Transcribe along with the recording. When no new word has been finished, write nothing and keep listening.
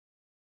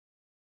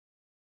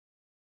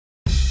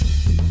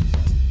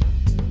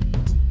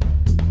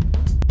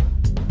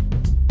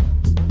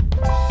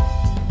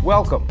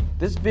Welcome!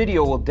 This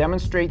video will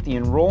demonstrate the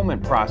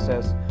enrollment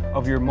process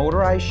of your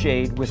motorized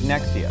shade with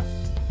Nexia.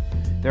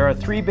 There are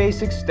three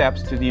basic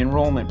steps to the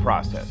enrollment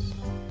process.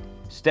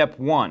 Step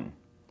 1.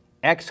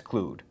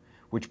 Exclude,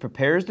 which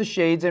prepares the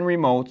shades and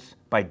remotes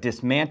by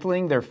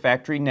dismantling their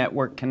factory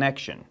network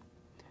connection.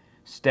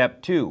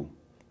 Step 2.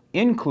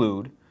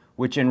 Include,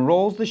 which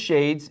enrolls the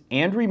shades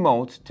and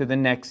remotes to the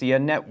Nexia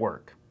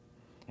network.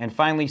 And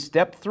finally,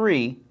 Step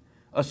 3.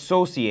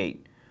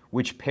 Associate,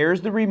 which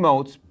pairs the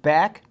remotes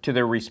back to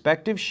their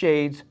respective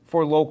shades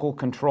for local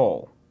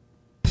control.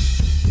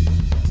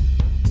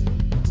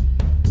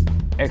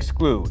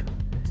 Exclude.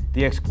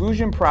 The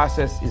exclusion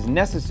process is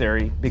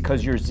necessary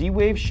because your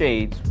Z-Wave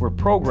shades were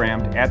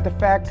programmed at the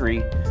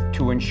factory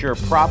to ensure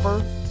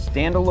proper,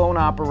 standalone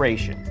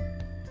operation.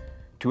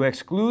 To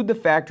exclude the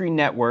factory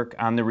network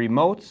on the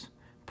remotes,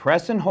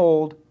 press and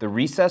hold the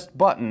recessed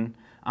button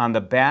on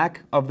the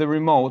back of the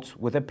remotes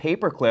with a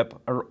paperclip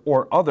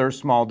or other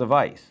small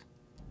device.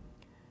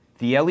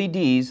 The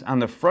LEDs on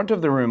the front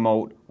of the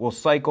remote will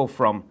cycle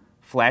from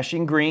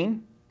flashing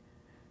green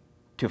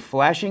to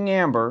flashing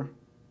amber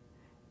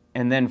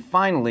and then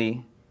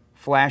finally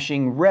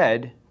flashing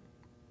red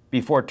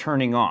before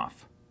turning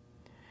off.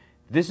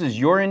 This is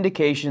your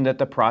indication that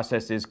the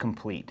process is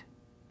complete.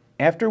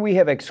 After we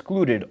have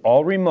excluded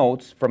all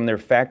remotes from their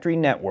factory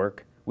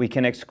network, we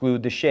can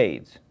exclude the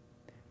shades.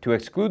 To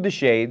exclude the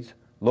shades,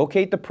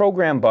 locate the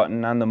program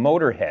button on the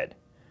motor head.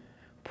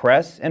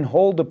 Press and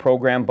hold the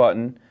program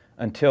button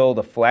until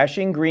the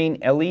flashing green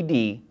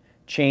LED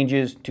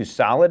changes to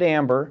solid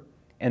amber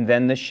and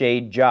then the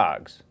shade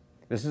jogs.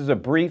 This is a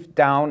brief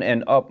down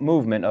and up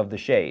movement of the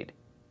shade.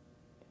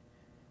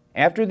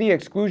 After the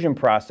exclusion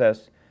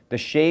process, the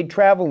shade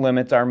travel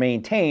limits are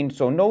maintained,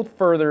 so no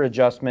further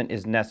adjustment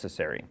is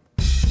necessary.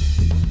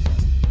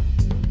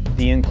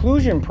 The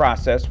inclusion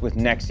process with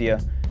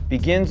Nexia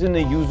begins in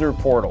the user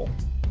portal.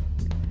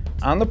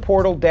 On the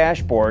portal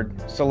dashboard,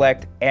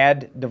 select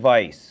Add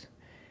Device.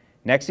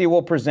 Nexia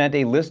will present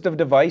a list of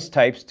device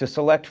types to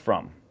select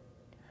from.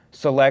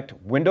 Select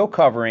Window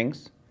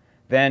Coverings,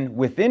 then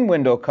within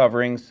Window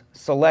Coverings,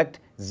 select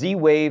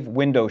Z-Wave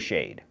Window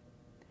Shade.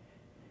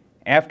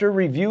 After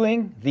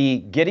reviewing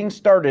the Getting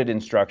Started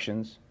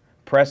instructions,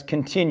 press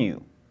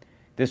Continue.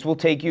 This will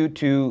take you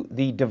to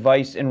the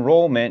device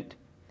enrollment.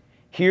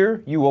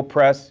 Here you will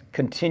press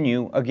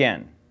Continue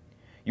again.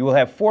 You will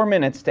have 4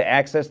 minutes to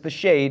access the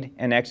shade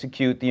and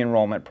execute the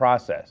enrollment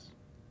process.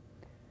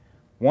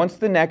 Once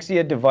the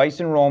Nexia device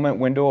enrollment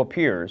window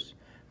appears,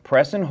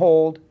 press and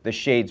hold the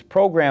shade's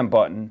program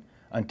button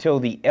until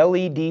the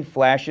LED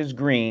flashes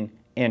green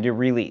and a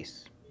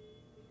release.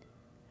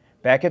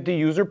 Back at the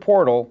user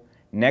portal,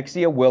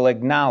 Nexia will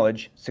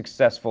acknowledge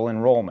successful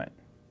enrollment.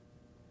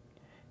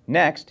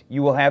 Next,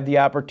 you will have the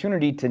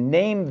opportunity to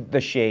name the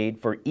shade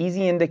for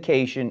easy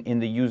indication in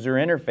the user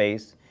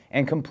interface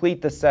and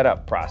complete the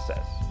setup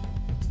process.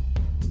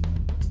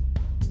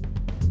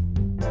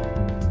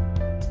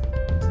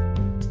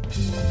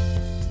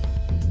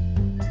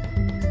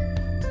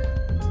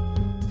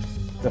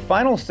 The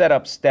final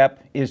setup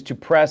step is to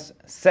press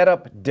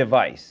Setup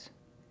Device,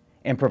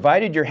 and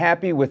provided you're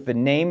happy with the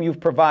name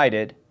you've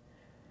provided,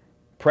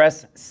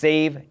 press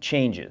Save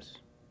Changes.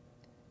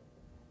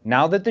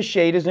 Now that the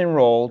shade is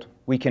enrolled,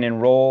 we can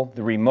enroll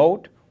the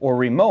remote or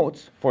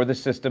remotes for the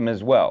system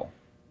as well.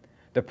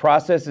 The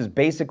process is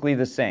basically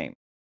the same.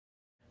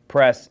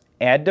 Press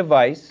Add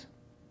Device,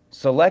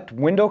 select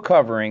Window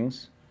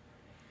Coverings,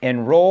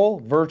 Enroll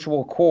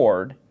Virtual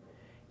Cord,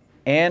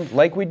 and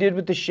like we did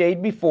with the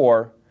shade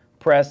before,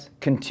 press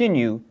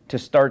Continue to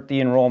start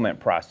the enrollment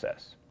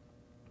process.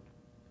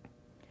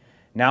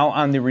 Now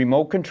on the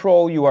remote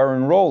control you are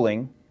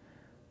enrolling,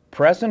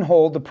 press and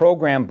hold the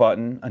program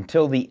button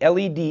until the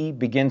LED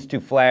begins to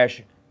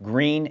flash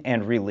green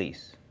and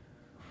release.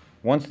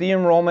 Once the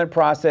enrollment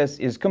process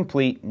is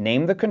complete,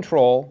 name the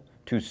control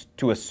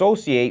to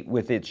associate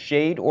with its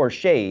shade or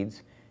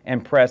shades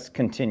and press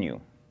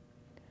Continue.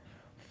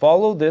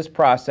 Follow this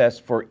process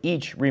for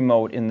each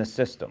remote in the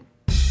system.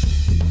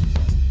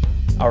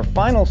 Our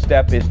final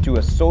step is to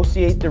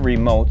associate the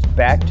remotes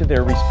back to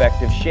their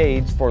respective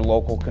shades for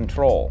local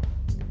control.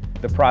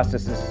 The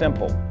process is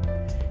simple.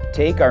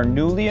 Take our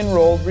newly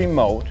enrolled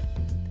remote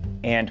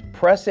and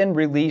press and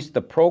release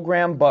the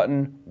program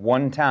button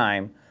one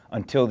time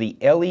until the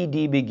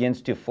LED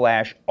begins to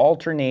flash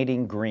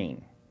alternating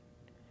green.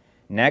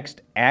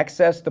 Next,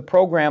 access the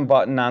program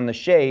button on the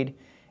shade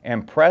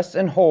and press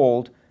and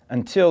hold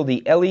until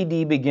the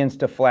LED begins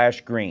to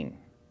flash green.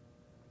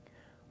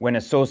 When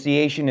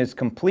association is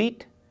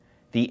complete,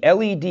 the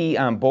LED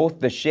on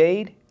both the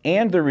shade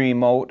and the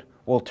remote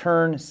will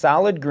turn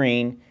solid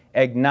green,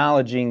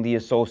 acknowledging the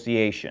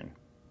association.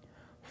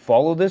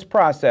 Follow this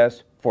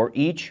process for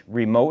each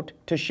remote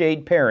to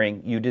shade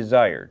pairing you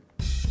desired.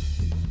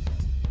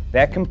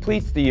 That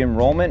completes the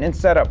enrollment and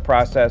setup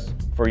process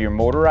for your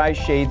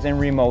motorized shades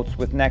and remotes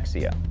with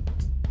Nexia.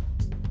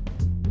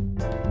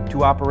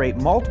 To operate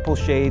multiple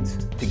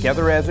shades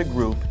together as a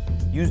group,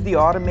 use the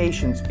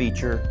Automations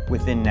feature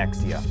within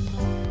Nexia.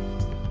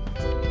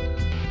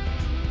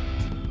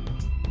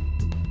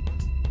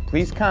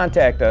 Please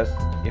contact us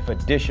if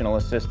additional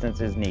assistance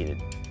is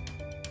needed.